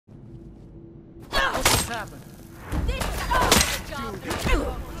happened? This is a job.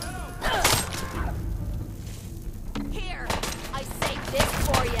 Here, I saved this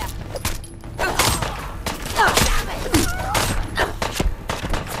for you. Damn it!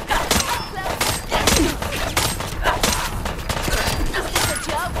 Is this a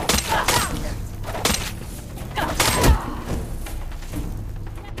joke?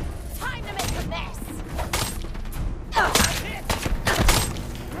 Time to make a mess.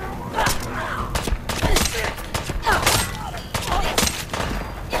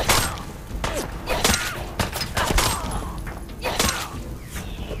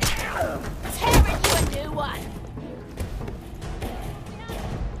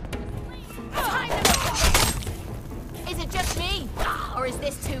 Or is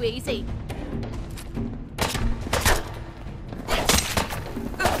this too easy?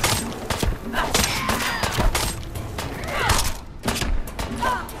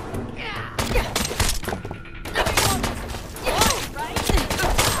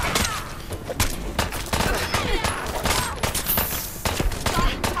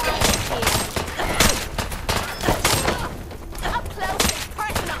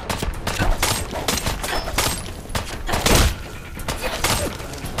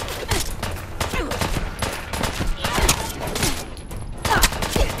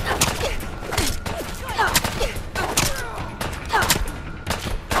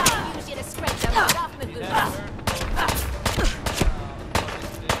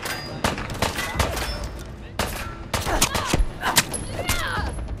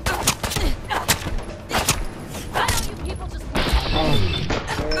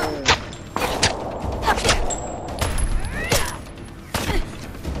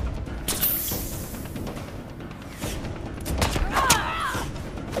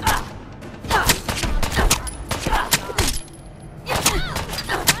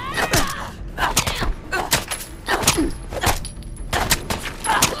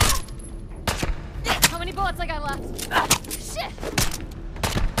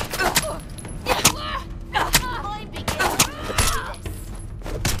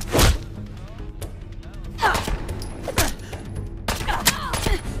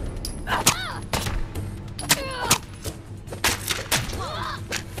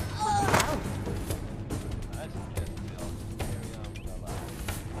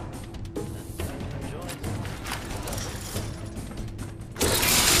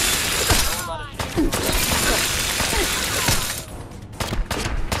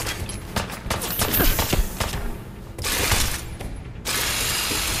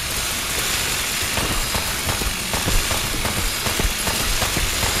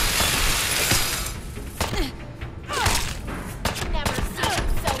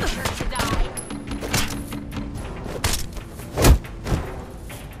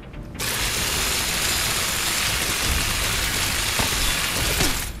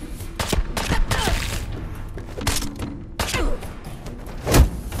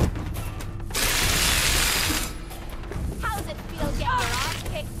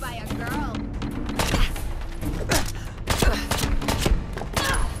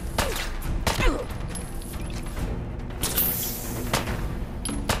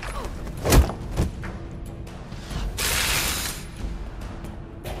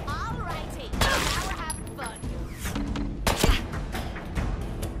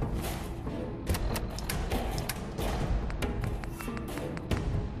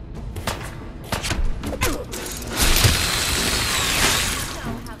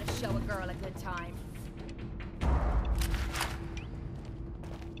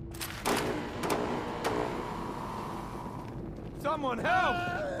 Someone help!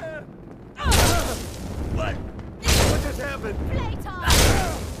 What? What just happened? Playtime!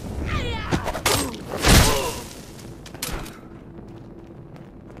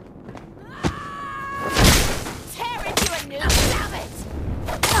 Tear into a new damn it!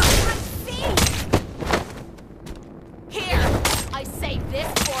 I see! Here! I saved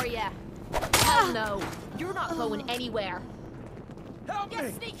this for you! Hell no! You're not going anywhere! Help You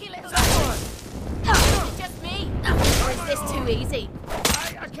me! sneaky little... Someone! Is it just me? Or is this too easy?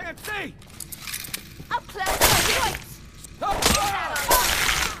 I can't see! Up close, I do it!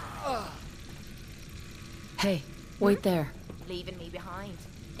 Hey, wait there. Leaving me behind.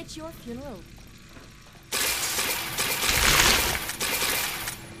 It's your funeral.